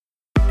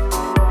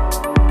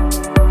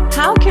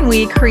can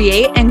we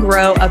create and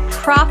grow a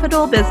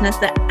profitable business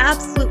that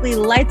absolutely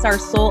lights our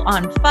soul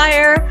on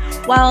fire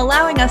while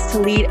allowing us to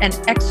lead an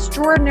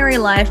extraordinary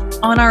life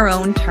on our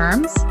own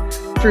terms?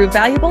 Through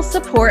valuable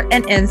support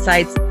and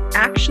insights,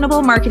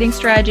 actionable marketing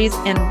strategies,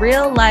 and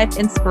real-life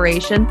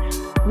inspiration,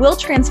 we'll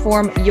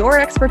transform your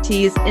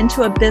expertise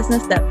into a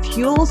business that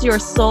fuels your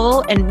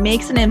soul and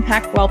makes an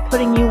impact while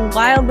putting you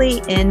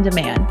wildly in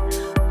demand.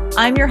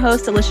 I'm your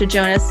host, Alicia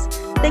Jonas.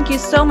 Thank you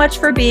so much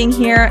for being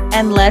here,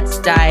 and let's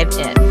dive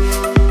in.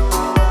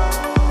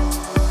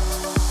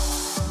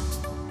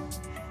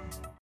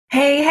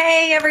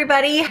 Hey,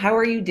 everybody. How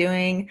are you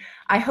doing?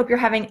 I hope you're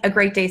having a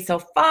great day so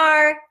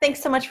far.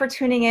 Thanks so much for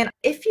tuning in.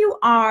 If you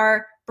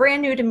are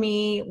brand new to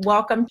me,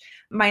 welcome.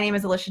 My name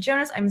is Alicia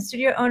Jonas. I'm a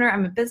studio owner.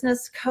 I'm a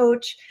business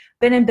coach.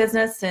 Been in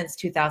business since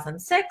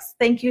 2006.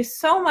 Thank you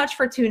so much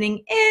for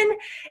tuning in.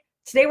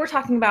 Today we're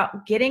talking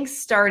about getting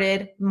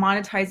started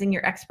monetizing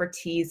your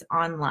expertise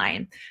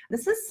online.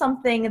 This is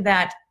something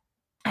that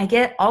I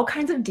get all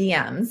kinds of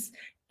DMs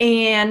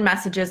and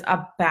messages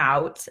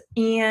about.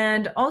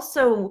 And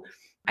also,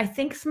 I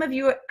think some of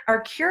you are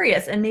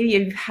curious and maybe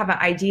you have an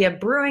idea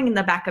brewing in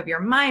the back of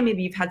your mind.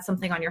 Maybe you've had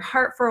something on your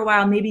heart for a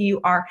while. Maybe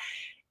you are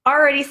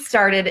already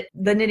started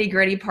the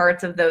nitty-gritty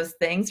parts of those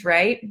things,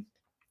 right?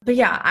 But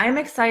yeah, I'm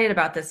excited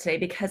about this today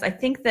because I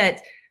think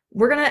that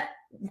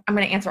I'm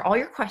going to answer all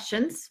your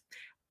questions.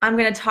 I'm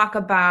going to talk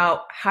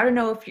about how to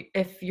know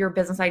if your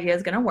business idea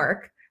is going to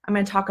work. I'm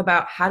going to talk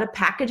about how to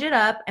package it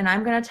up, and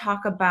I'm going to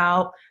talk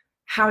about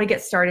how to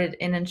get started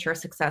and ensure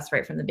success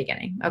right from the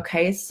beginning.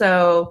 Okay,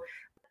 so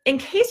in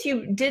case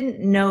you didn't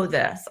know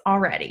this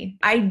already,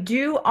 I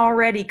do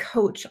already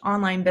coach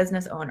online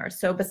business owners.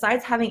 So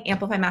besides having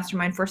Amplify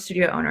Mastermind for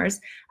studio owners,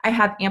 I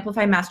have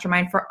Amplify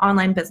Mastermind for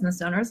online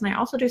business owners. And I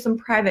also do some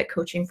private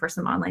coaching for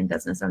some online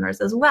business owners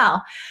as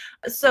well.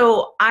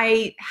 So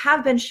I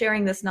have been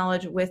sharing this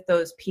knowledge with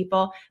those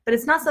people, but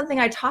it's not something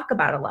I talk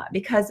about a lot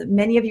because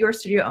many of you are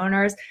studio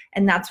owners,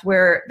 and that's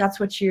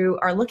what you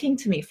are looking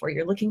to me for.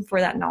 You're looking for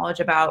that knowledge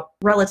about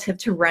relative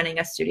to running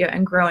a studio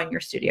and growing your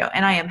studio.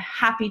 And I am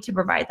happy to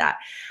provide that.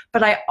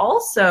 But I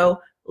also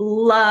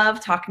love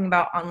talking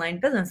about online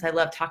business. I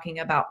love talking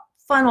about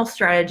funnel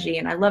strategy,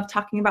 and I love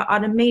talking about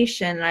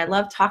automation, and I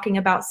love talking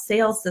about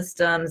sales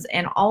systems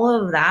and all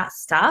of that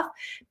stuff,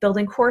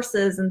 building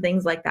courses and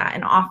things like that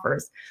and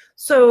offers.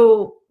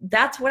 So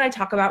that's what I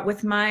talk about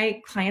with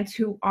my clients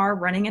who are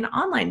running an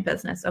online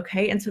business,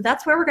 okay? And so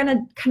that's where we're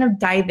gonna kind of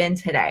dive in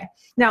today.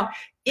 Now,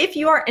 if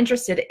you are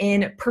interested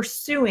in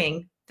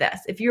pursuing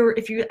this, if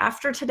you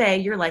after today,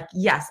 you're like,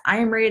 yes, I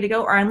am ready to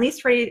go, or I'm at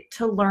least ready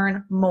to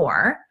learn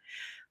more,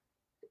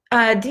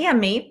 DM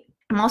me.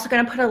 I'm also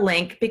going to put a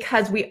link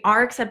because we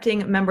are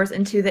accepting members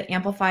into the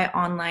Amplify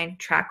online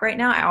track right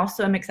now. I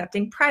also am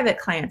accepting private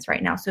clients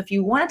right now. So if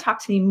you want to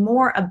talk to me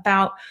more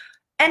about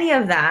any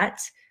of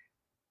that,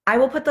 I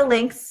will put the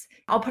links.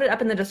 I'll put it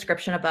up in the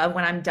description above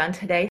when I'm done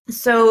today.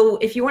 So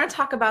if you want to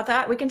talk about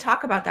that, we can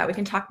talk about that. We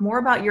can talk more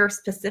about your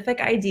specific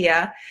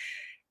idea,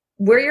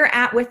 where you're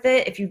at with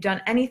it, if you've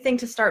done anything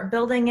to start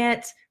building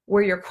it,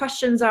 where your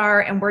questions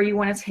are, and where you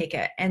want to take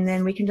it. And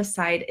then we can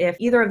decide if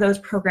either of those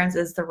programs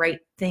is the right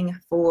thing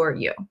for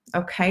you.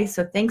 Okay,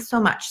 so thanks so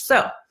much.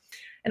 So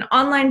an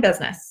online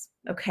business,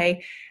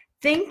 okay,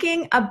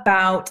 thinking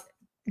about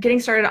getting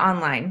started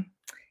online,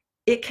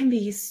 it can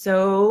be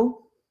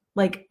so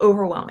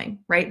overwhelming,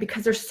 right?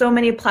 Because there's so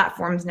many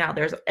platforms now.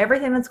 There's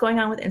everything that's going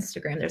on with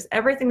Instagram. There's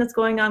everything that's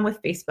going on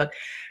with Facebook,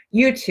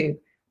 YouTube,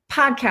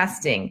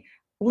 podcasting,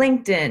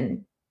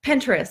 LinkedIn,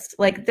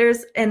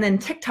 Pinterest, and then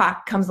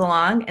TikTok comes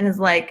along and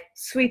is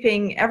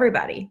sweeping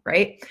everybody,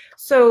 right?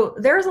 So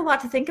there's a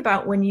lot to think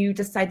about when you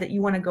decide that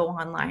you want to go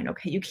online,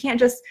 okay? You can't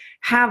just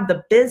have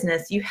the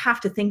business, you have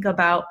to think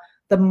about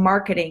the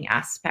marketing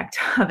aspect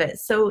of it.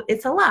 So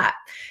it's a lot.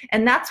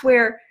 And that's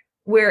where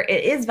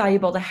it is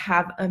valuable to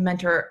have a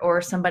mentor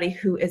or somebody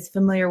who is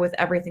familiar with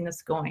everything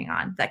that's going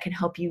on that can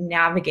help you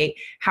navigate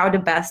how to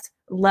best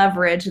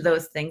leverage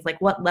those things, like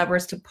what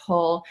levers to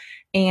pull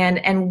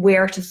and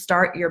where to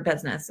start your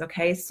business,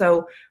 okay?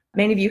 So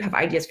many of you have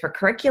ideas for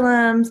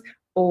curriculums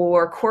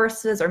or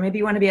courses, or maybe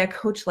you want to be a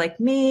coach like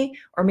me,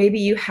 or maybe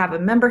you have a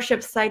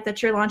membership site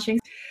that you're launching.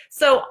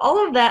 So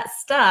all of that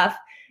stuff,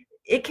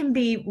 it can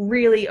be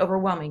really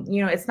overwhelming.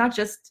 You know, it's not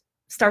just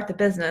start the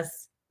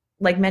business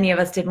like many of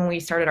us did when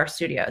we started our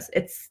studios.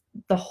 It's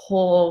the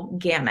whole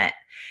gamut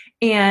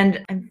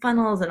and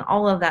funnels and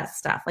all of that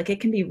stuff.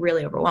 It can be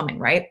really overwhelming,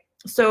 right?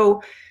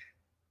 So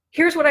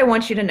here's what I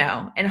want you to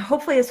know, and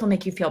hopefully this will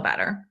make you feel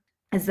better,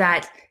 is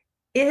that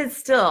it is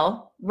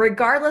still,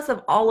 regardless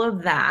of all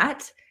of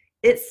that,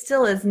 it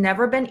still has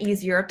never been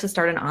easier to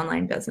start an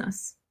online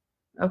business,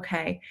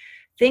 okay?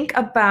 Think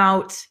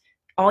about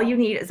all you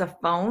need is a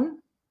phone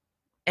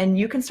and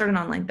you can start an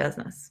online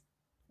business.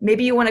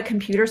 Maybe you want a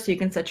computer so you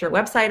can set your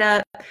website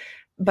up,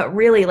 but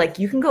really I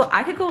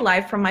could go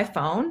live from my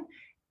phone.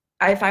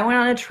 If I went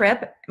on a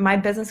trip, my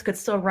business could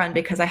still run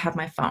because I have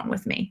my phone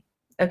with me.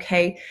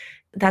 Okay,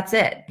 that's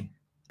it.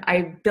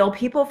 I bill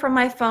people from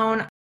my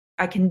phone.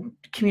 I can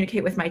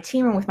communicate with my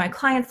team and with my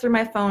clients through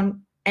my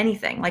phone.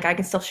 anything. Like I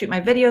can still shoot my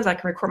videos. I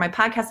can record my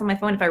podcast on my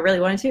phone if I really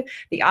wanted to.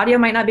 The audio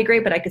might not be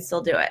great, but I could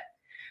still do it.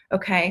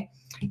 Okay.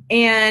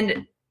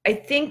 And I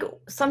think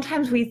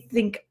sometimes we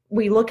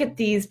look at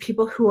these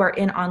people who are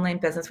in online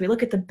business. We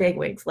look at the big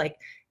wigs like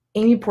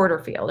Amy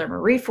Porterfield or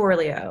Marie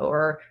Forleo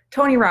or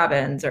Tony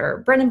Robbins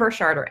or Brendan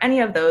Burchard or any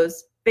of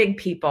those big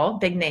people,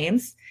 big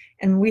names.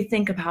 And we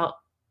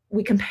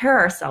compare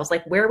ourselves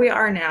like where we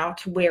are now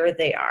to where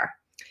they are.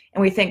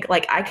 And we think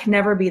like, I could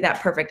never be that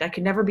perfect. I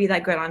could never be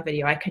that good on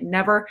video. I could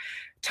never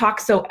talk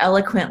so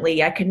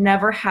eloquently. I could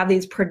never have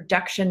these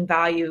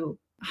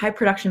high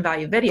production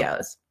value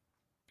videos.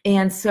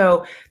 And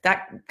so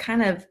that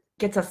kind of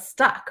gets us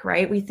stuck,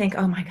 right? We think,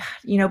 oh my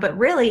God, but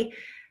really,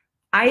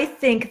 I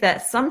think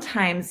that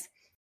sometimes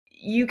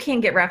you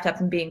can't get wrapped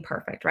up in being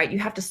perfect, right? You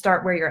have to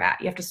start where you're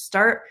at. You have to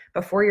start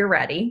before you're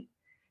ready,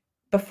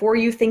 before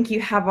you think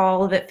you have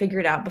all of it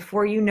figured out,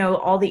 before you know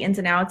all the ins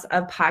and outs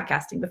of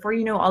podcasting, before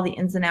you know all the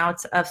ins and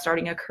outs of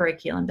starting a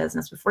curriculum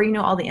business, before you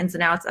know all the ins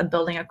and outs of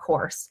building a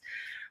course.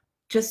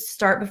 Just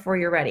start before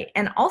you're ready.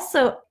 And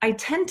also, I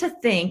tend to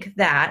think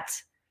that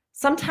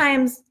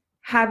sometimes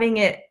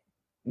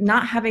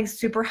not having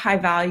super high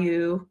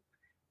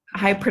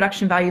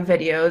production value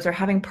videos or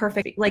having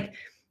perfect, like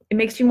it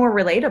makes you more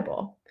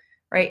relatable,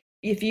 right?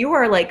 If you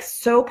are like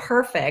so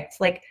perfect,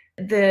 like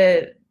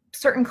the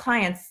certain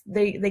clients,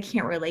 they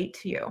can't relate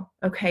to you.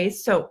 Okay.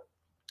 So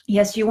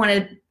yes, you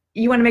want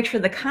to make sure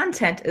the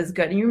content is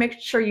good and you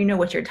make sure you know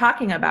what you're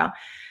talking about.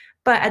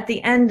 But at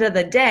the end of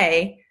the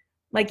day,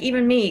 like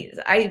even me,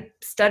 I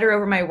stutter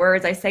over my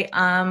words. I say,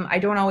 I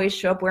don't always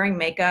show up wearing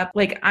makeup.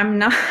 Like I'm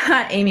not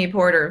Amy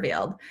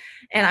Porterfield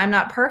and I'm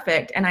not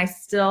perfect. And I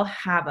still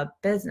have a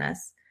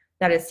business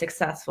that is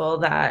successful,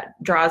 that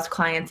draws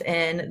clients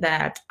in,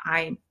 that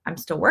I'm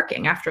still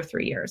working after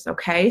 3 years.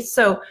 Okay.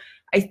 So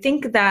I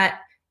think that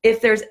if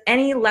there's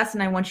any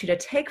lesson I want you to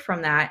take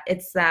from that,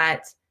 it's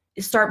that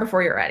you start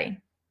before you're ready.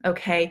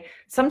 Okay.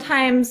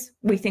 Sometimes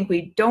we think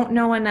we don't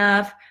know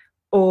enough,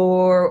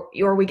 or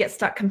we get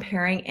stuck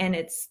comparing. And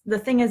the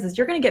thing is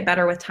you're going to get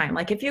better with time.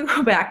 Like if you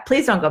go back,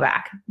 please don't go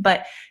back.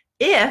 But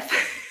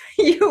if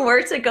you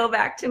were to go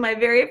back to my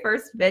very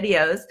first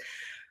videos,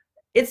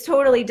 it's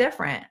totally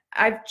different.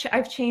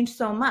 I've changed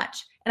so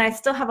much and I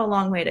still have a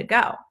long way to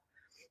go.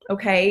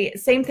 Okay.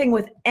 Same thing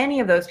with any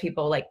of those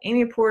people like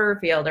Amy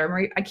Porterfield or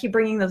Marie. I keep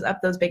bringing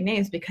those big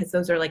names because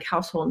those are like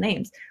household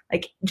names,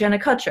 like Jenna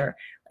Kutcher.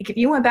 Like if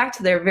you went back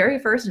to their very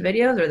first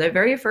videos or their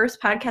very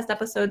first podcast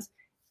episodes,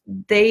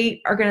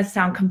 they are going to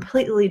sound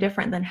completely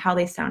different than how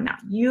they sound now.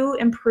 You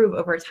improve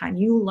over time.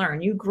 You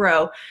learn, you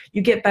grow,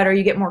 you get better,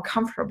 you get more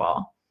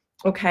comfortable.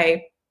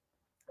 Okay.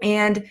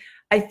 And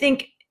I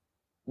think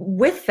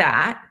with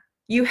that,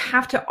 you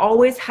have to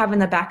always have in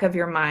the back of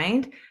your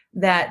mind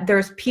that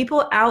there's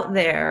people out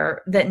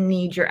there that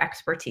need your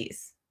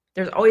expertise.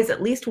 There's always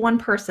at least one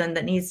person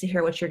that needs to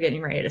hear what you're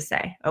getting ready to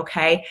say.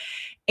 Okay.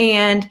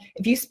 And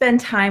if you spend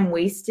time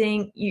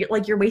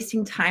you're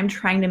wasting time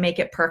trying to make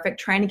it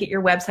perfect, trying to get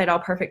your website all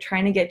perfect,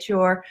 trying to get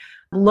your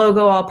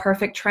logo all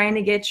perfect, trying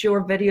to get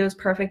your videos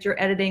perfect, your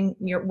editing,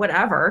 your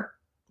whatever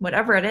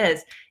it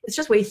is, it's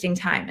just wasting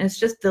time. And it's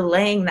just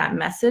delaying that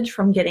message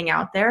from getting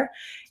out there.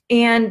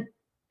 And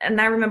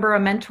I remember a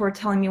mentor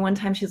telling me one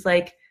time, she's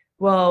like,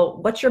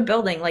 well, what you're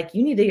building, like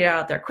you need to get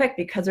out there quick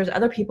because there's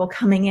other people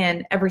coming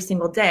in every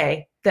single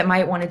day that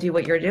might want to do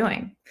what you're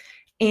doing.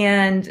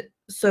 And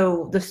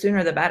so the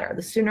sooner the better.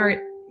 The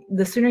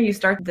sooner you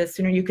start, the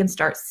sooner you can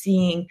start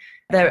seeing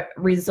the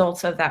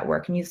results of that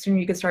work. And the sooner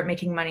you can start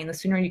making money and the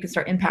sooner you can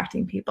start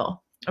impacting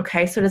people.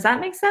 Okay, so does that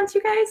make sense,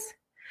 you guys?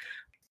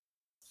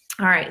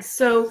 All right,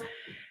 so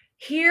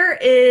here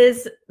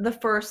is the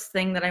first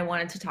thing that I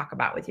wanted to talk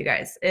about with you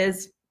guys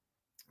is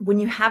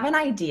when you have an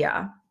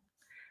idea,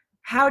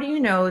 how do you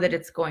know that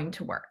it's going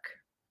to work?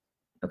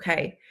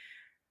 Okay.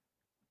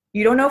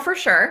 You don't know for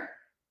sure.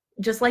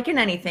 Just like in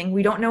anything,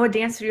 we don't know a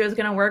dance studio is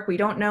going to work. We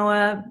don't know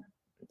a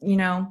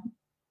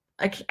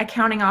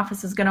accounting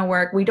office is going to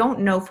work. We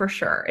don't know for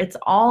sure. It's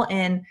all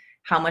in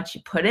how much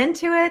you put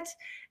into it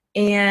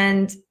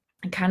and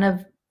kind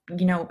of,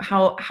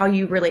 how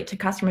you relate to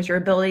customers, your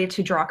ability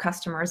to draw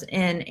customers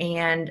in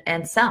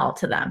and sell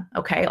to them.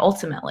 Okay.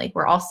 Ultimately,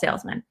 we're all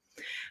salesmen.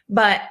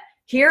 But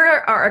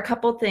here are a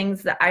couple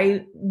things that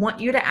I want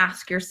you to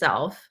ask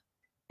yourself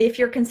if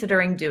you're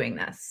considering doing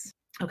this.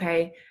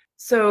 Okay.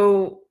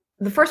 So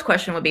the first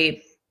question would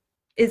be,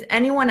 is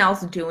anyone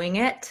else doing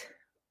it,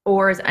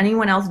 or is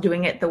anyone else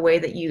doing it the way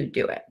that you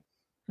do it?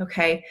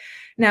 Okay.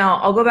 Now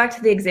I'll go back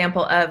to the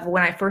example of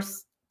when I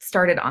first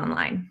started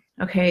online.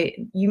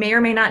 Okay. You may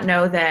or may not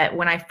know that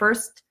when I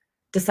first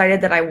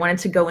decided that I wanted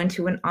to go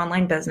into an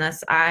online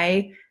business,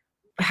 I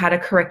had a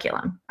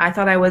curriculum. I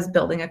thought I was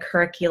building a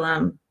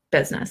curriculum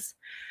business.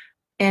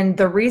 And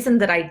the reason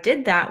that I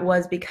did that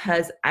was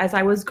because as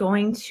I was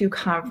going to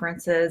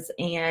conferences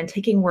and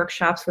taking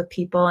workshops with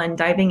people and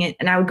diving in,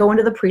 and I would go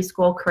into the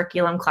preschool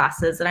curriculum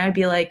classes and I would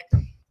be like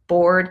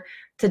bored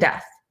to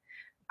death.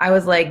 I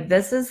was like,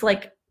 this is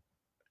like,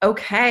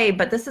 okay,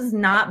 but this is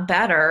not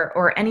better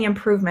or any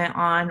improvement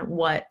on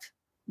what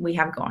we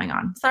have going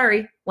on.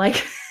 Sorry,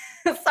 like,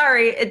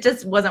 sorry, it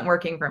just wasn't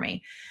working for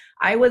me.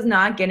 I was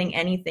not getting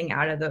anything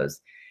out of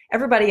those.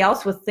 Everybody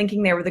else was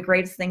thinking they were the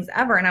greatest things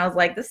ever. And I was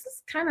like, this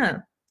is kind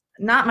of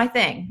not my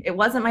thing. It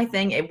wasn't my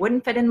thing. It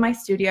wouldn't fit in my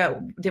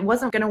studio. It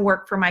wasn't going to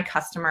work for my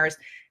customers.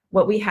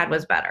 What we had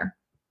was better.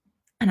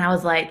 And I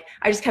was like,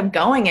 I just kept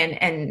going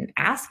and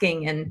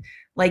asking, and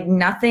like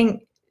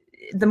nothing.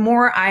 The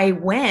more I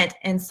went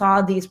and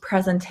saw these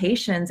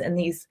presentations and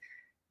these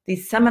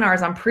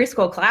seminars on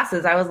preschool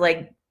classes, I was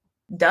like,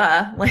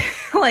 duh,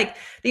 like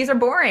these are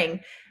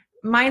boring.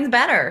 Mine's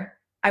better.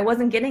 I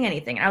wasn't getting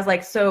anything. And I was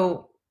like,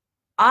 so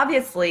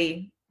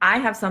obviously I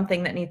have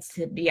something that needs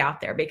to be out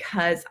there,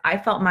 because I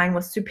felt mine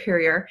was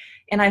superior.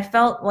 And I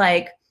felt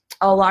like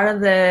a lot of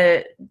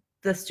the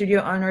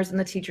studio owners and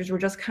the teachers were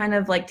just kind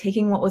of like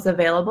taking what was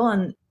available,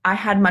 and I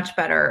had much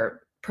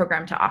better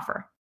program to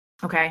offer.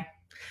 Okay.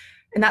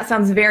 And that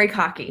sounds very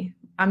cocky.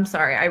 I'm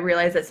sorry. I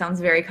realize it sounds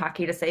very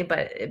cocky to say,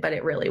 but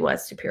it really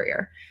was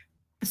superior.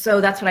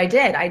 So that's what I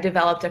did. I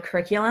developed a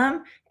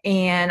curriculum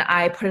and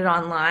I put it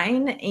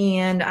online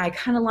and I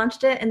kind of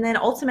launched it. And then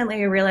ultimately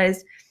I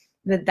realized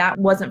that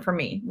wasn't for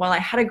me. While I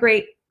had a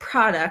great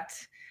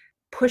product,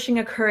 pushing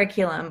a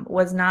curriculum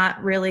was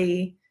not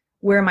really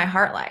where my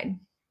heart lied.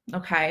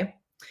 Okay.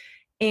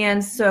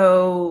 And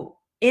so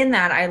in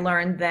that, I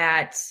learned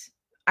that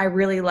I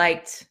really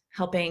liked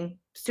helping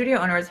studio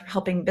owners,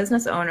 helping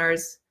business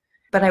owners,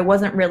 but it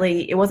wasn't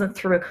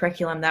through a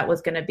curriculum that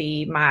was going to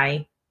be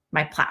my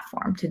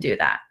platform to do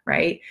that,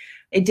 right?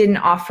 It didn't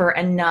offer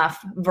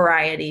enough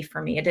variety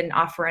for me. It didn't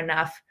offer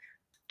enough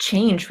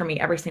change for me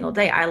every single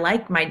day. I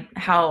like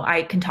how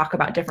I can talk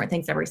about different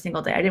things every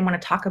single day. I didn't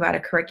want to talk about a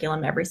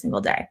curriculum every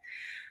single day.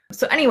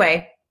 So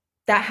anyway,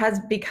 that has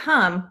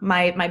become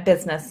my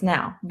business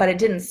now, but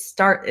it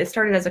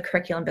started as a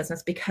curriculum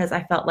business because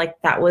I felt like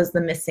that was the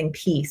missing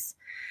piece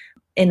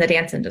in the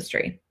dance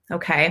industry.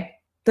 Okay.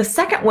 The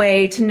second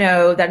way to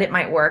know that it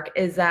might work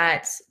is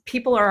that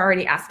people are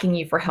already asking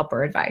you for help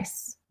or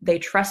advice. They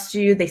trust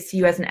you. They see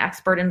you as an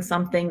expert in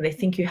something. They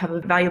think you have a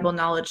valuable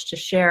knowledge to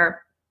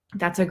share.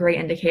 That's a great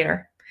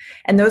indicator.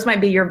 And those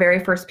might be your very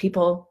first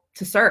people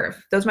to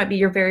serve. Those might be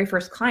your very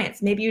first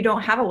clients. Maybe you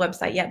don't have a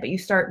website yet, but you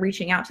start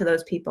reaching out to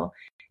those people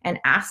and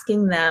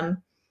asking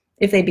them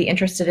if they'd be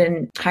interested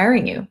in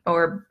hiring you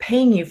or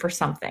paying you for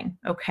something.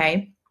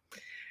 Okay.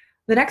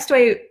 The next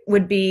way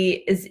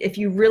is if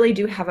you really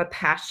do have a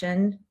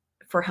passion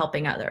for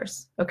helping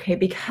others, okay?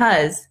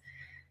 Because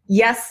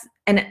yes,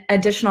 an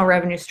additional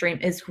revenue stream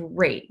is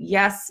great.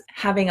 Yes,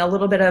 having a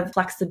little bit of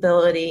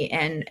flexibility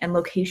and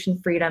location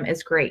freedom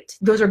is great.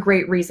 Those are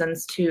great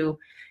reasons to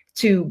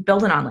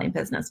build an online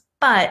business.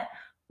 But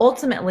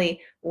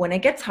ultimately, when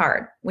it gets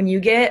hard, when you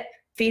get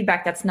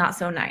feedback that's not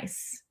so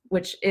nice,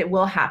 which it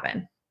will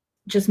happen,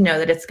 just know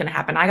that it's going to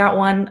happen. I got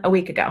one a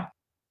week ago.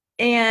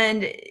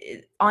 And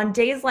on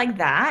days like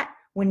that,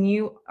 when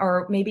you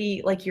are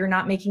maybe like you're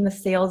not making the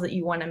sales that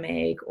you want to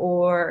make,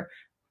 or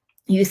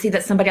you see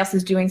that somebody else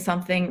is doing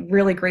something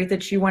really great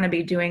that you want to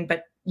be doing,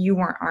 but you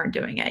aren't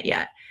doing it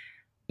yet,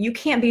 you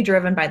can't be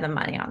driven by the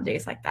money on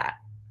days like that.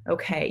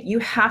 Okay. You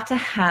have to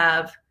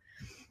have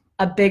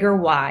a bigger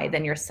why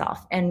than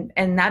yourself. And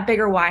that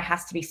bigger why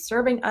has to be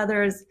serving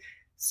others,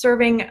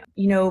 serving,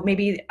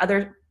 maybe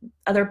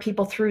other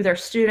people through their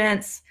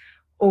students,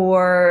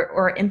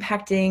 or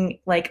impacting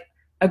like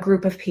a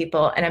group of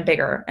people in a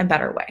bigger and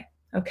better way.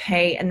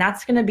 Okay. And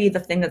that's going to be the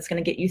thing that's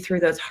going to get you through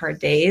those hard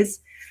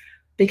days,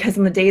 because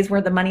in the days where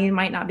the money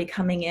might not be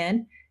coming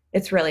in,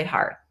 it's really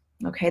hard.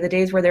 Okay. The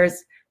days where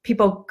there's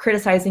people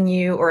criticizing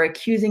you or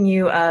accusing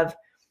you of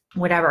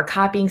whatever,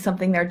 copying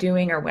something they're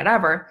doing or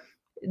whatever,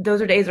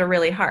 those days are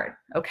really hard.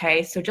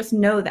 Okay. So just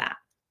know that.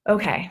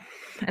 Okay.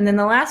 And then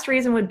the last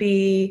reason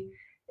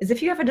is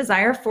if you have a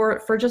desire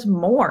for just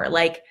more,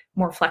 like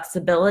more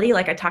flexibility,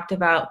 like I talked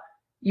about,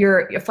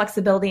 your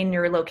flexibility in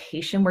your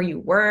location where you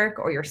work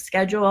or your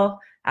schedule,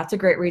 that's a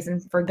great reason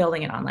for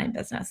building an online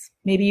business.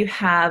 Maybe you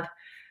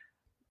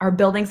are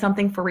building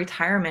something for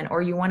retirement,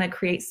 or you want to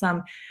create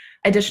some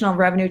additional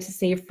revenue to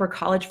save for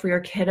college for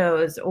your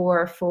kiddos,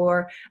 or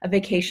for a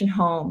vacation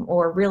home,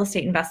 or real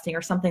estate investing,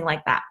 or something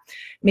like that.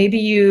 Maybe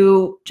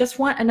you just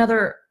want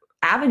another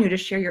avenue to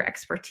share your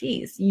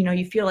expertise.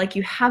 You feel like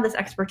you have this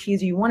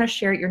expertise, you want to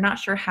share it, you're not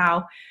sure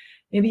how.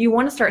 Maybe you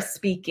want to start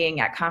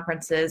speaking at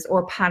conferences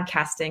or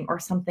podcasting or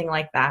something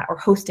like that, or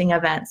hosting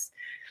events.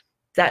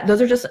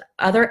 Those are just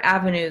other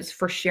avenues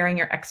for sharing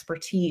your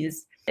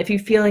expertise. If you're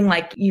feeling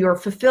like you're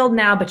fulfilled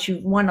now, but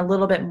you want a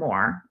little bit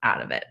more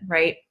out of it,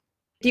 right?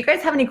 Do you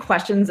guys have any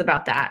questions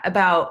about that?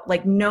 About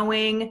like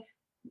knowing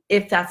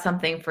if that's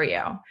something for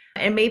you?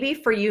 And maybe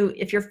for you,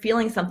 if you're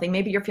feeling something,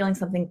 maybe you're feeling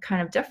something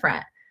kind of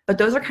different. But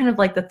those are kind of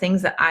like the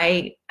things that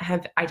I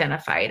have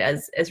identified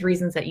as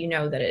reasons that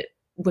that it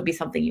would be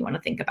something you want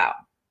to think about.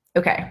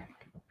 Okay.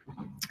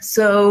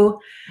 So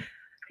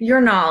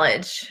your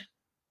knowledge,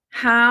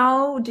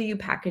 how do you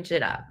package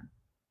it up?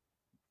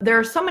 There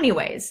are so many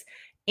ways,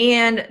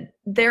 and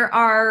there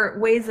are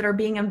ways that are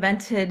being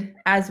invented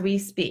as we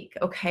speak.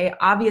 Okay.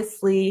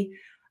 Obviously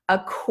a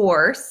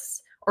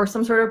course or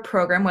some sort of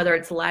program, whether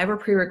it's live or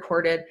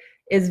pre-recorded,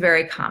 is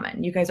very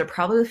common. You guys are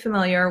probably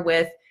familiar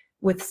with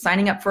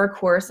signing up for a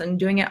course and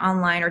doing it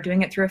online or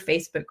doing it through a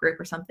Facebook group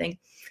or something.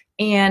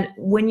 And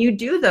when you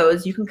do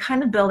those, you can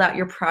kind of build out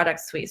your product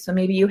suite. So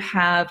maybe you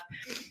have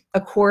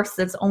a course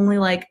that's only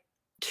like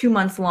 2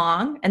 months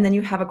long, and then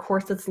you have a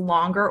course that's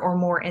longer or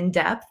more in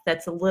depth,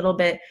 that's a little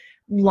bit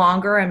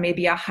longer and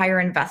maybe a higher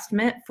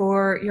investment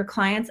for your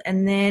clients.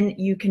 And then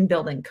you can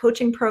build in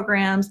coaching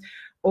programs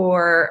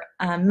or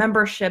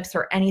memberships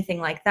or anything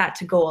like that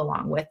to go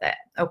along with it,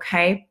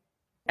 okay?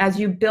 As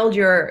you build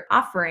your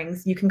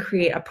offerings, you can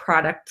create a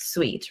product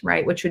suite,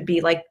 right? Which would be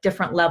like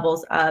different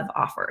levels of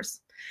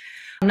offers.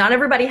 Not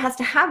everybody has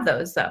to have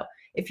those though.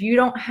 If you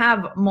don't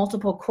have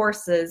multiple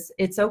courses,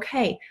 it's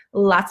okay.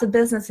 Lots of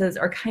businesses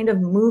are kind of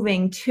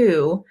moving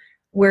to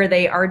where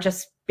they are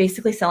just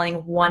basically selling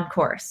one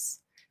course.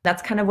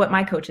 That's kind of what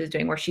my coach is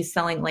doing, where she's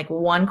selling like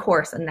one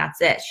course and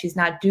that's it. She's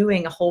not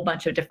doing a whole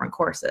bunch of different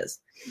courses.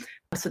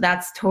 So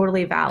that's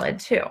totally valid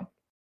too.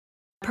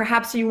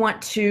 Perhaps you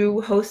want to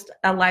host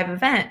a live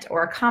event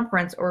or a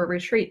conference or a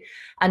retreat.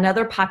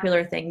 Another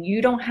popular thing,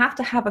 you don't have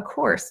to have a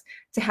course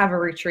to have a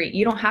retreat.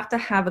 You don't have to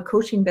have a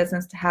coaching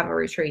business to have a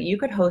retreat. You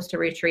could host a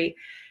retreat.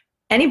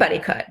 Anybody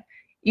could.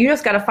 You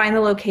just got to find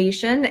the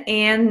location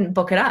and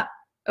book it up,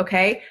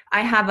 okay?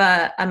 I have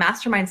a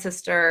mastermind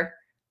sister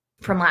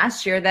from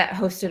last year that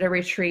hosted a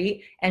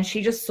retreat, and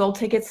she just sold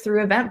tickets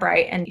through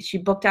Eventbrite, and she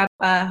booked out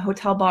a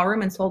hotel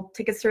ballroom and sold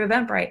tickets through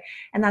Eventbrite,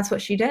 and that's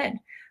what she did,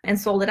 and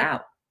sold it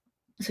out.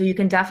 So you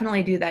can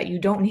definitely do that. You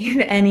don't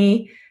need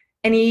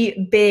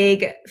any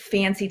big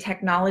fancy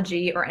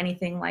technology or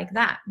anything like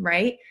that,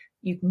 right?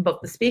 You can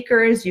book the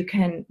speakers, you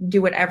can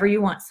do whatever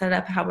you want, set it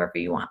up however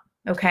you want,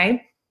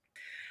 okay?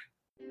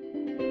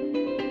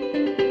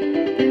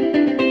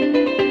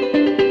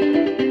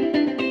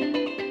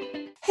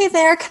 Hey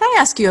there, can I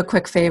ask you a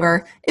quick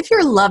favor? If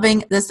you're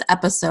loving this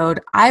episode,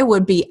 I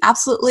would be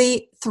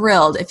absolutely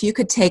thrilled if you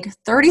could take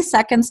 30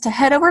 seconds to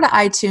head over to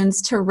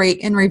iTunes to rate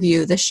and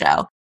review the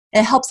show.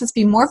 It helps us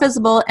be more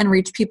visible and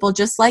reach people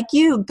just like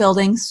you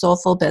building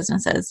soulful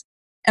businesses.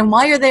 And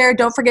while you're there,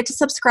 don't forget to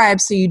subscribe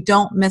so you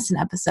don't miss an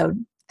episode.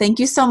 Thank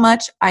you so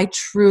much. I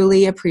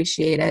truly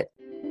appreciate it.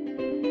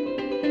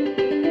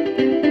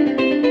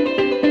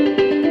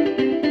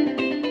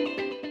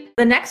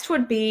 The next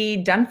would be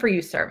done for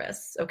you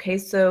service. Okay,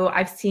 so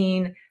I've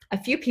seen a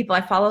few people,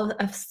 I follow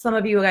some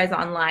of you guys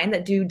online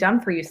that do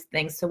done for you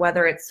things. So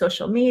whether it's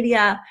social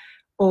media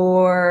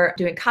or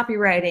doing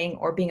copywriting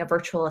or being a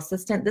virtual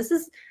assistant, this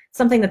is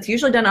something that's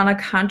usually done on a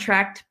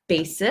contract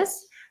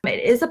basis.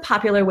 It is a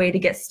popular way to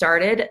get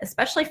started,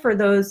 especially for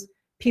those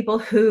people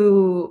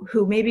who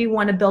maybe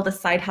want to build a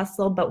side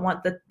hustle but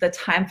want the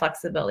time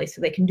flexibility so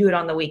they can do it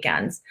on the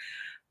weekends.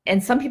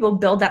 And some people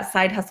build that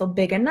side hustle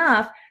big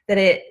enough that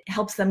it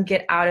helps them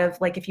get out of,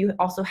 like if you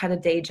also had a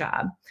day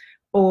job,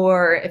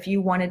 or if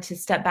you wanted to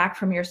step back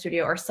from your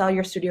studio or sell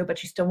your studio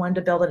but you still wanted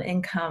to build an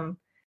income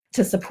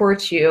to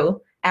support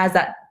you as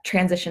that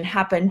transition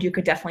happened, you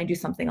could definitely do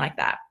something like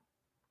that.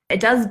 It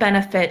does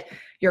benefit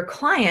your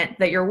client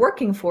that you're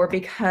working for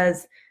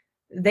because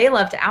they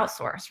love to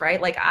outsource,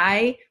 right? Like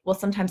I will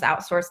sometimes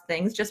outsource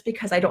things just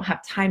because I don't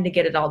have time to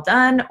get it all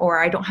done,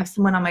 or I don't have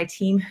someone on my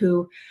team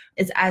who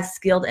is as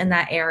skilled in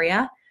that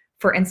area.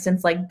 For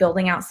instance, like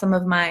building out some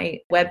of my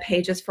web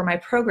pages for my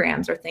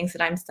programs or things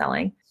that I'm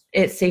selling.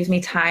 It saves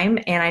me time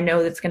and I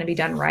know that's going to be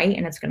done right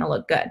and it's going to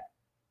look good.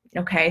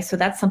 Okay, so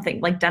that's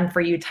something like done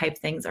for you type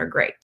things are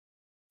great.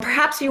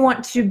 Perhaps you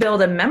want to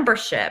build a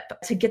membership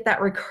to get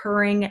that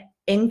recurring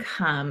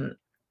income.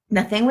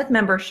 The thing with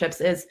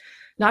memberships is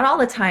not all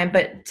the time,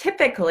 but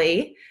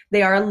typically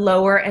they are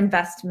lower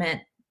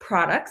investment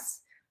products.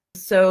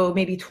 So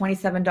maybe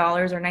 $27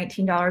 or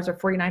 $19 or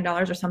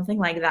 $49 or something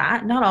like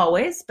that. Not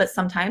always, but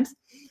sometimes.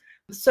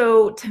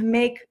 So to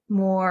make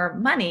more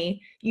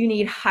money, you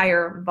need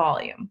higher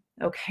volume.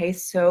 Okay,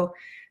 so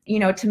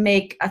to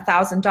make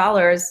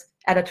 $1,000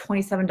 at a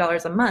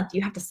 $27 a month,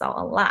 you have to sell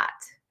a lot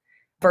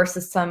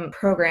versus some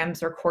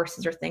programs or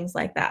courses or things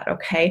like that,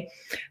 okay?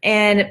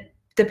 And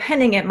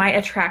depending, it might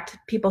attract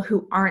people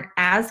who aren't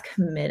as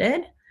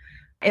committed.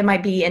 It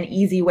might be an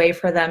easy way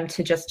for them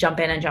to just jump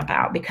in and jump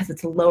out because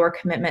it's a lower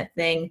commitment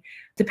thing,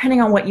 depending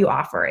on what you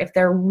offer. If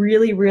they're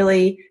really,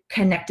 really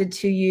connected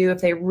to you, if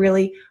they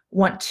really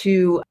want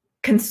to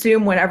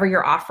consume whatever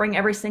you're offering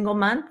every single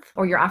month,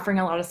 or you're offering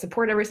a lot of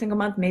support every single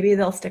month, maybe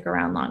they'll stick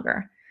around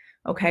longer.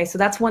 Okay, so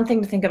that's one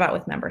thing to think about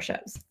with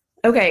memberships.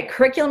 Okay,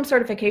 curriculum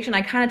certification,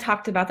 I kind of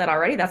talked about that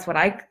already. That's what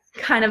I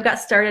kind of got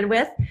started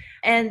with.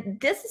 And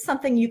this is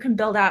something you can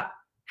build out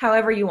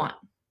however you want,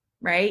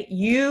 right?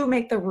 You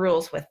make the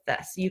rules with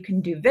this. You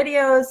can do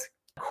videos,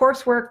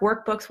 coursework,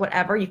 workbooks,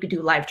 whatever. You could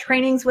do live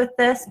trainings with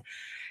this.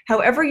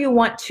 However you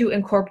want to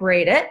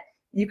incorporate it,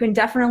 you can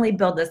definitely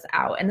build this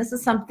out. And this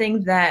is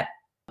something that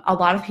a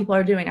lot of people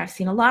are doing. I've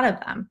seen a lot of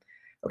them.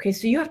 Okay,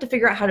 so you have to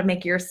figure out how to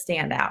make yours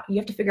stand out. You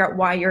have to figure out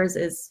why yours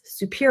is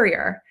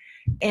superior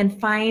and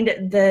find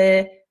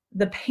the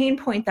pain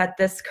point that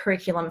this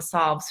curriculum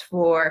solves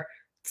for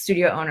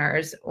studio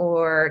owners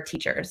or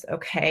teachers?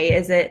 Okay.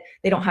 Is it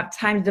they don't have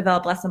time to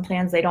develop lesson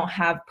plans? They don't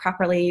have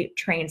properly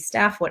trained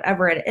staff,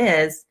 whatever it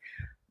is.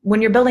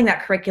 When you're building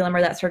that curriculum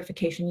or that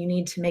certification, you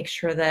need to make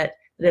sure that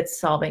it's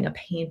solving a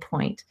pain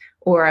point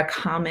or a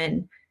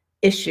common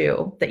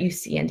issue that you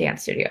see in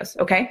dance studios.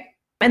 Okay.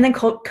 And then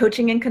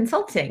coaching and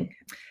consulting.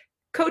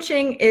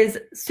 Coaching is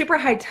super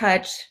high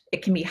touch.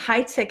 It can be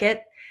high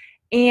ticket.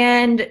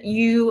 And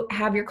you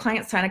have your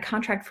client sign a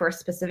contract for a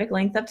specific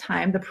length of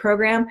time. The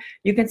program,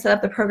 you can set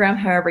up the program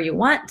however you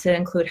want to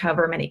include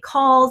however many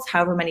calls,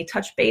 however many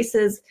touch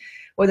bases,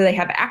 whether they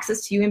have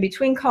access to you in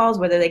between calls,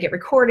 whether they get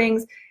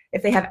recordings,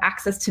 if they have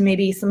access to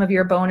maybe some of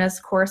your bonus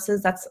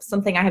courses. That's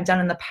something I have done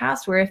in the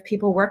past where if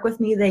people work with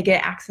me, they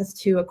get access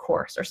to a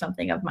course or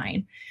something of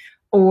mine,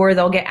 or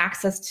they'll get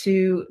access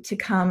to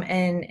come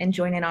in and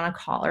join in on a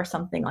call or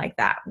something like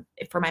that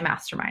for my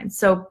mastermind.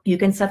 So you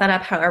can set that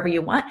up however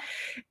you want.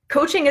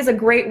 Coaching is a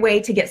great way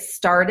to get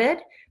started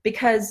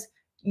because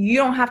you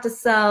don't have to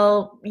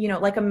sell,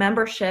 like a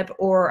membership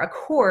or a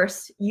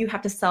course. You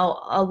have to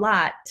sell a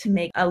lot to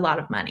make a lot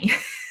of money.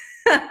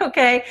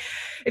 Okay.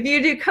 If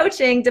you do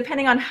coaching,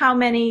 depending on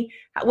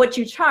what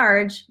you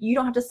charge, you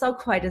don't have to sell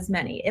quite as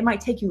many. It might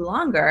take you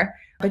longer,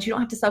 but you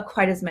don't have to sell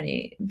quite as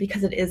many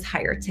because it is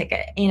higher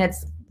ticket. And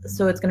it's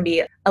going to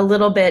be a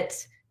little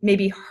bit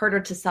maybe harder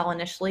to sell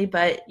initially,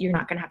 but you're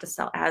not going to have to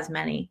sell as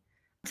many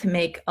to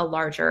make a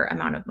larger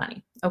amount of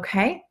money.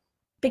 Okay.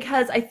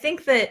 Because I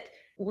think that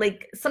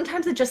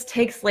sometimes it just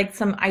takes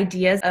some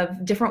ideas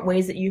of different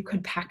ways that you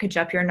could package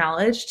up your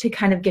knowledge to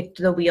kind of get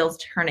the wheels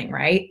turning,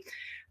 right?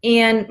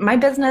 And my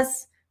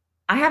business,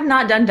 I have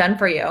not done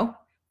for you,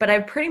 but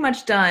I've pretty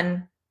much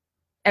done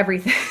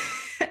everything,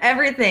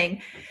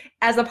 everything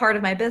as a part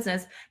of my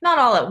business, not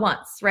all at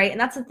once, right? And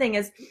that's the thing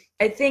is,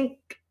 I think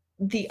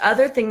the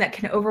other thing that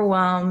can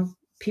overwhelm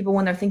people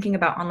when they're thinking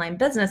about online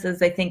business is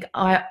they think,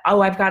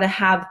 oh, I've got to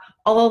have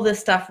all of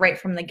this stuff right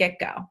from the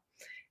get-go.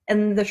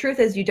 And the truth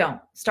is you don't.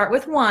 Start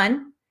with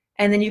one,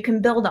 and then you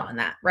can build on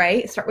that,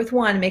 right? Start with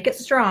one, make it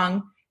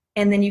strong,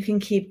 and then you can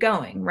keep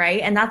going, right?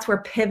 And that's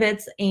where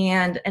pivots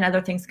and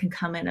other things can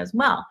come in as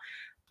well.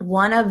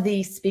 One of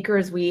the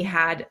speakers we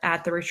had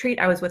at the retreat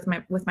I was with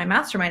my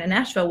mastermind in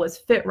Nashville was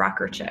Fit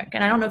Rocker Chick.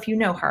 And I don't know if you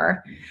know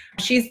her.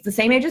 She's the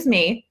same age as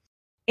me.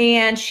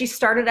 And she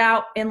started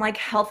out in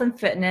health and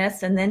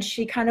fitness, and then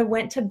she kind of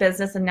went to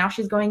business, and now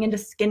she's going into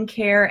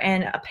skincare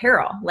and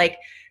apparel.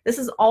 This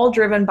is all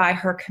driven by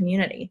her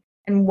community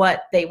and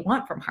what they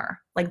want from her.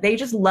 They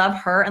just love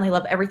her and they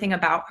love everything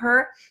about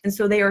her. And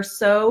so they are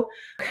so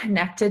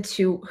connected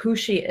to who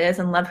she is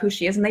and love who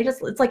she is. And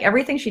it's like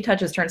everything she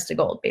touches turns to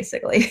gold,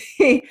 basically.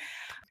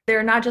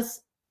 They're not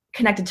just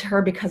connected to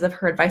her because of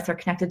her advice, they're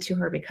connected to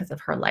her because of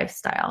her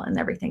lifestyle and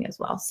everything as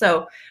well.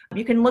 So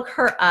you can look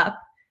her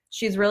up.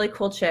 She's a really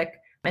cool chick,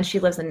 and she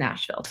lives in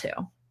Nashville too.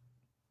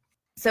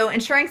 So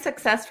ensuring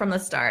success from the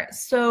start.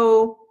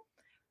 So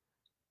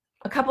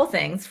a couple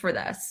things for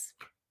this.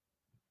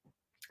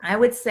 I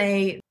would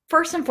say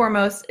first and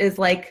foremost is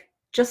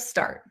just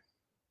start,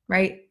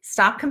 right?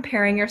 Stop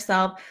comparing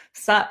yourself.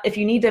 Stop. If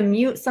you need to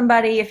mute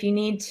somebody, if you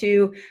need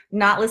to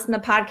not listen to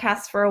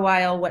podcasts for a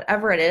while,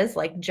 whatever it is,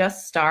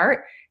 just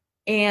start.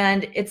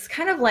 And it's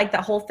kind of like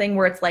that whole thing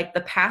where it's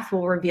the path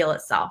will reveal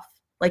itself.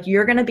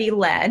 You're going to be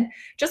led,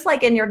 just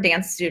like in your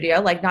dance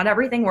studio, not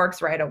everything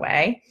works right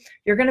away.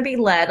 You're going to be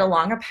led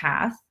along a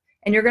path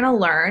and you're going to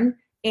learn.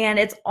 And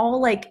it's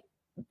all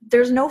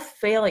there's no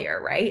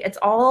failure, right? It's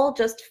all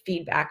just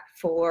feedback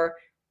for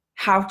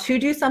how to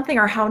do something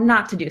or how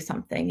not to do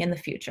something in the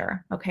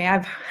future. Okay.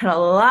 I've had a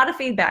lot of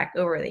feedback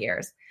over the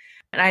years,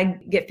 and I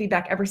get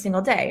feedback every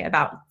single day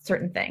about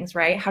certain things,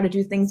 right? How to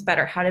do things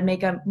better, how to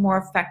make them more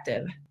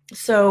effective.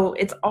 So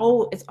it's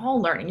all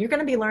learning. You're going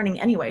to be learning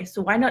anyway.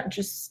 So why not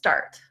just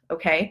start?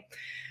 Okay.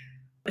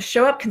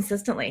 Show up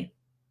consistently.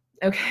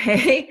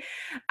 Okay.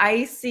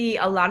 I see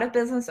a lot of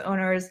business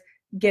owners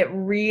get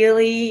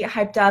really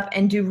hyped up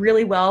and do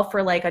really well for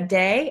a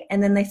day,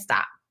 and then they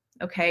stop.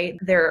 Okay.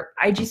 Their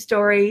IG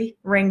story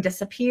ring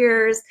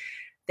disappears.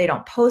 They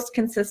don't post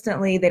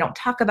consistently. They don't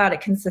talk about it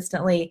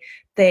consistently.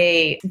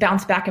 They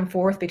bounce back and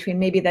forth between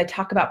maybe they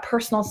talk about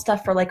personal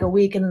stuff for a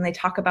week, and then they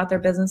talk about their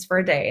business for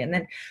a day. And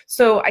then,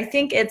 so I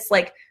think it's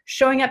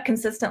showing up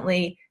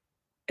consistently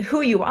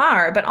who you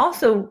are, but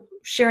also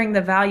sharing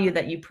the value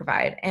that you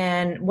provide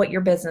and what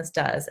your business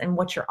does and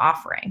what you're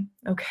offering.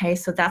 Okay.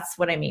 So that's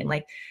what I mean.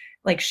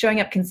 Showing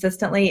up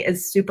consistently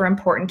is super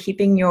important.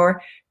 Keeping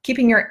your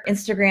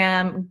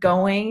Instagram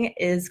going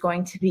is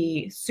going to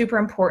be super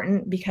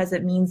important because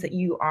it means that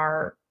you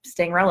are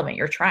staying relevant.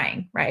 You're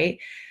trying, right?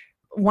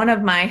 One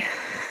of my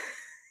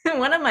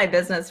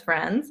business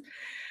friends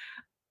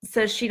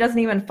says she doesn't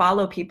even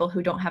follow people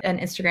who don't have an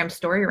Instagram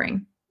story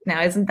ring.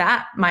 Now, isn't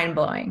that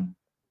mind-blowing,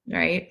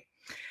 right?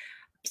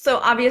 So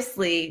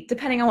obviously,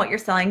 depending on what you're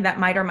selling, that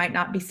might or might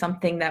not be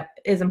something that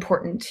is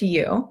important to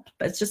you,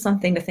 but it's just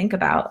something to think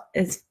about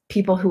is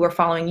people who are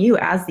following you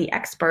as the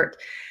expert.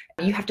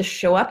 You have to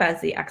show up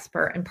as the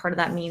expert, and part of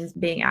that means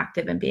being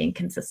active and being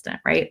consistent,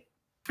 right?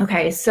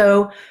 Okay,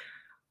 so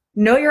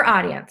Know your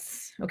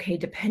audience. Okay.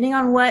 Depending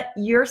on what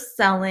you're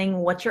selling,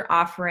 what you're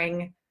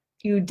offering,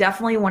 you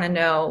definitely want to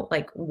know,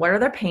 like, what are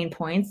their pain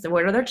points?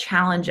 What are their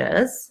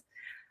challenges?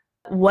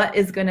 What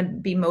is going to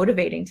be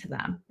motivating to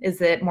them?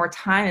 Is it more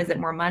time? Is it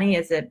more money?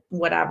 Is it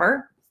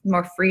whatever?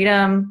 More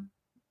freedom,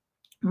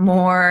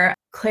 more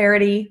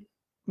clarity,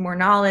 more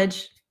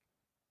knowledge.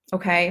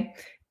 Okay.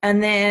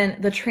 And then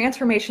the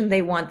transformation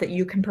they want that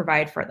you can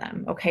provide for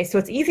them. Okay. So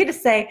it's easy to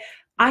say,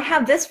 I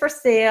have this for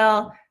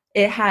sale.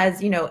 It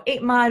has, 8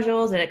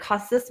 modules and it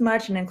costs this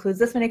much and includes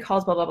this many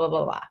calls, blah, blah, blah,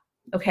 blah, blah.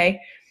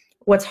 Okay.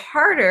 What's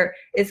harder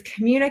is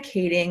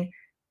communicating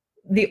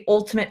the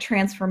ultimate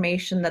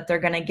transformation that they're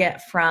going to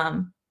get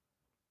from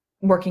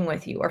working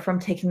with you, or from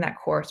taking that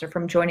course, or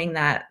from joining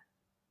that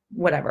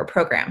whatever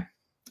program.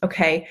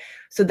 Okay.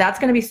 So that's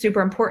going to be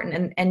super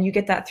important. And you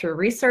get that through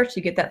research.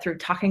 You get that through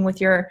talking with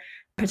your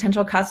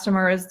potential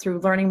customers, through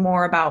learning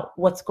more about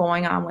what's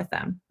going on with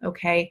them.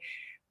 Okay.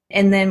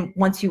 And then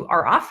once you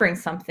are offering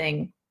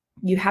something,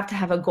 you have to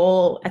have a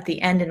goal at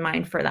the end in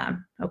mind for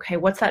them. Okay.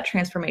 What's that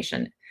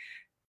transformation?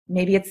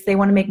 Maybe it's they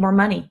want to make more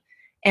money.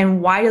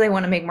 And why do they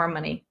want to make more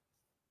money?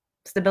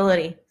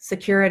 Stability,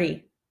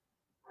 security,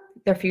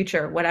 their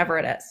future, whatever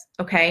it is.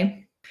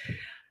 Okay.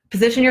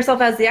 Position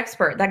yourself as the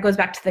expert. That goes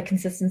back to the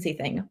consistency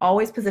thing.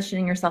 Always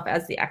positioning yourself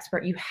as the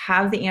expert. You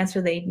have the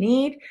answer they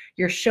need.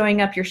 You're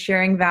showing up, you're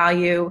sharing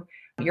value,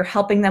 you're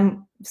helping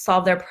them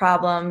solve their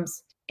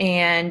problems.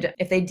 And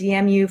if they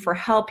DM you for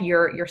help,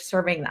 you're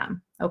serving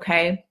them.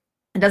 Okay.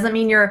 It doesn't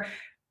mean you're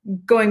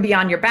going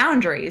beyond your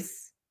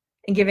boundaries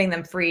and giving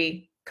them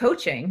free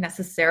coaching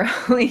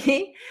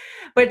necessarily,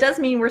 but it does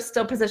mean we're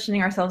still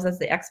positioning ourselves as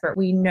the expert.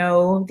 We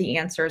know the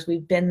answers.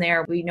 We've been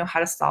there. We know how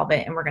to solve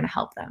it, and we're going to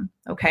help them.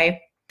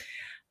 Okay.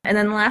 And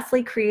then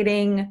lastly,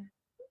 creating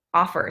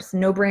offers,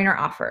 no-brainer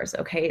offers.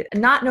 Okay.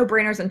 Not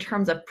no-brainers in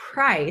terms of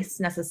price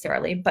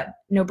necessarily, but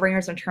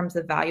no-brainers in terms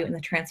of value and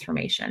the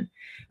transformation.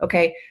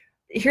 Okay.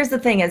 Here's the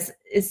thing is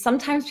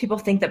sometimes people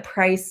think that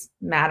price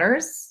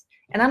matters.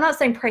 And I'm not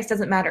saying price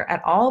doesn't matter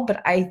at all,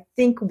 but I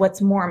think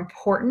what's more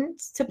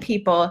important to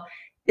people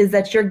is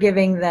that you're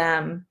giving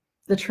them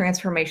the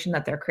transformation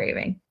that they're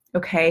craving.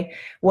 Okay.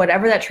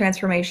 Whatever that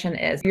transformation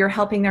is, you're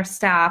helping their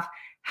staff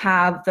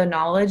have the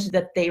knowledge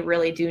that they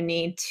really do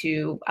need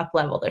to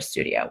up-level their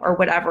studio, or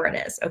whatever it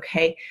is.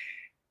 Okay.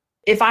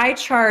 If I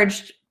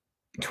charged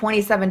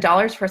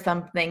 $27 for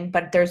something,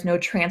 but there's no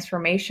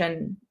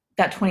transformation,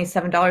 that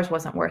 $27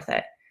 wasn't worth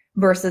it.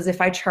 Versus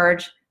if I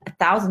charge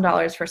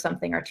 $1,000 for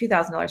something, or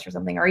 $2,000 for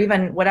something, or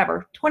even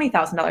whatever,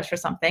 $20,000 for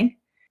something,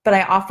 but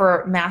I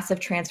offer massive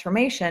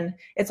transformation,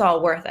 it's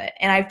all worth it.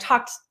 And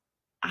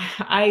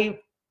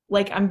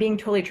I'm being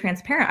totally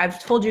transparent.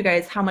 I've told you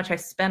guys how much I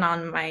spent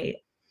on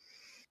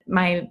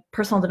my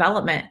personal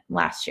development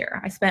last year.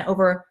 I spent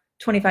over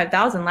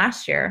 $25,000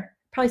 last year,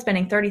 probably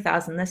spending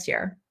 $30,000 this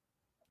year.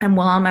 I'm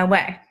well on my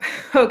way.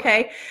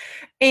 Okay.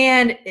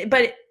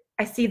 But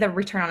I see the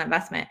return on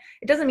investment.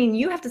 It doesn't mean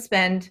you have to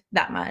spend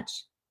that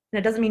much, and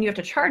it doesn't mean you have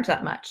to charge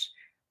that much.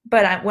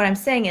 But what I'm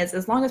saying is,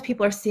 as long as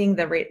people are seeing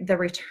the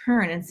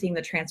return and seeing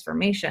the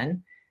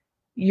transformation,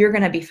 you're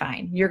going to be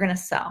fine. You're going to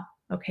sell.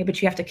 Okay.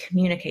 But you have to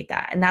communicate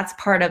that. And that's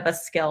part of a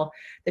skill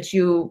that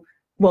you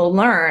will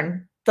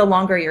learn the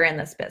longer you're in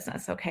this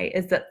business. Okay.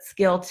 Is that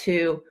skill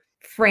to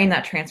frame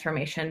that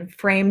transformation,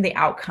 frame the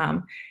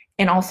outcome,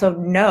 and also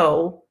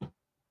know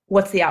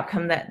what's the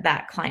outcome that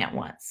that client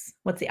wants.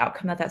 What's the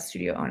outcome that that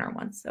studio owner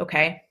wants.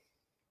 Okay.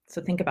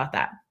 So think about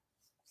that.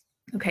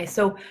 Okay.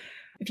 So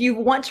if you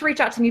want to reach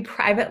out to me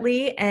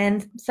privately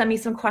and send me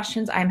some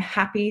questions, I'm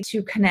happy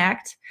to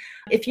connect.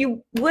 If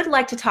you would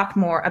like to talk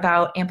more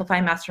about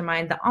Amplify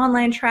Mastermind, the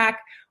online track,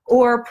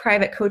 or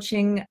private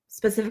coaching,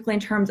 specifically in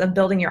terms of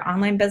building your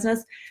online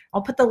business,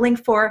 I'll put the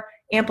link for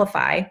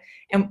Amplify.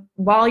 And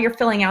while you're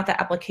filling out that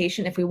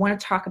application, if we want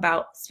to talk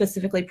about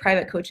specifically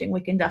private coaching,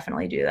 we can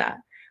definitely do that.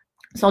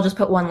 So I'll just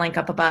put one link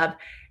up above.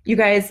 You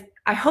guys,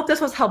 I hope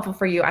this was helpful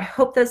for you. I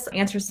hope this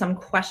answers some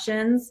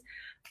questions,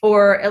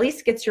 or at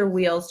least gets your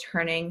wheels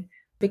turning,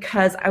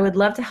 because I would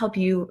love to help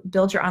you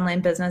build your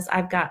online business.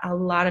 I've got a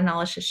lot of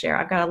knowledge to share.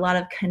 I've got a lot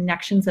of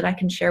connections that I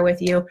can share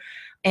with you.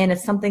 And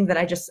it's something that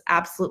I just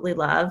absolutely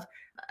love.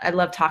 I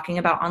love talking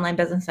about online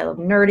business. I love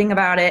nerding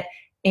about it.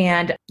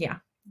 And yeah,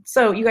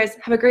 so you guys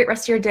have a great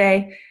rest of your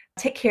day.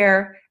 Take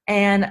care,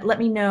 and let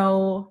me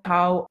know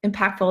how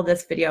impactful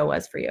this video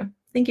was for you.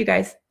 Thank you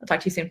guys. I'll talk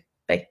to you soon.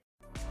 Bye.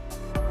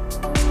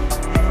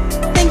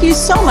 Thank you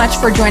so much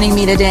for joining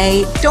me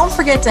today. Don't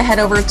forget to head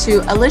over to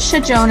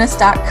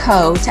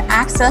aliciajonas.co to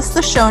access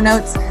the show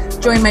notes,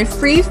 join my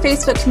free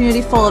Facebook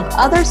community full of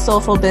other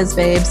soulful biz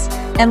babes,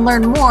 and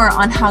learn more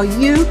on how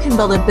you can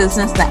build a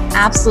business that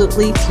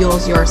absolutely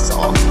fuels your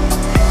soul.